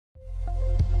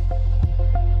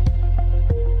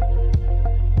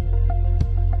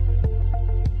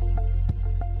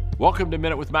Welcome to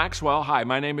Minute with Maxwell. Hi,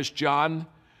 my name is John.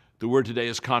 The word today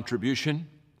is contribution.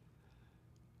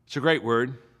 It's a great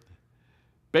word.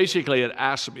 Basically, it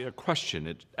asks me a question.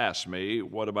 It asks me,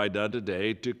 what have I done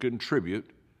today to contribute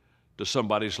to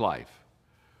somebody's life?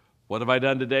 What have I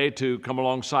done today to come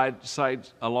alongside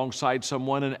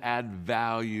someone and add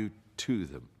value to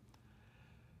them?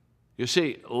 You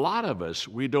see, a lot of us,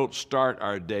 we don't start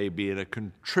our day being a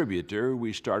contributor.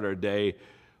 We start our day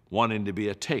wanting to be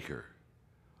a taker.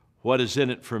 What is in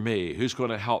it for me? Who's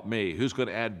going to help me? Who's going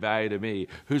to add value to me?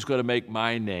 Who's going to make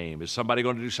my name? Is somebody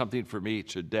going to do something for me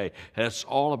today? And it's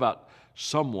all about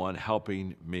someone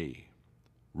helping me,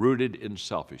 rooted in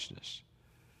selfishness.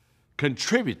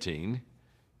 Contributing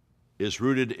is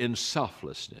rooted in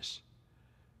selflessness.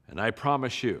 And I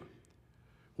promise you,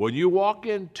 when you walk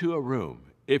into a room,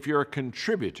 if you're a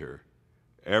contributor,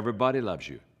 everybody loves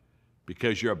you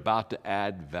because you're about to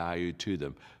add value to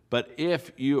them. But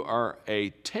if you are a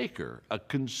taker, a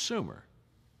consumer,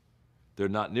 they're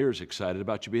not near as excited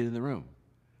about you being in the room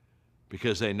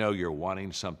because they know you're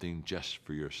wanting something just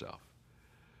for yourself.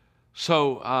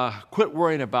 So quit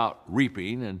worrying about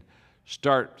reaping and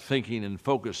start thinking and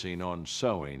focusing on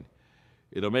sowing.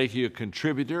 It'll make you a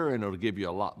contributor and it'll give you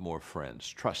a lot more friends.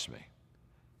 Trust me.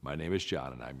 My name is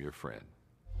John and I'm your friend.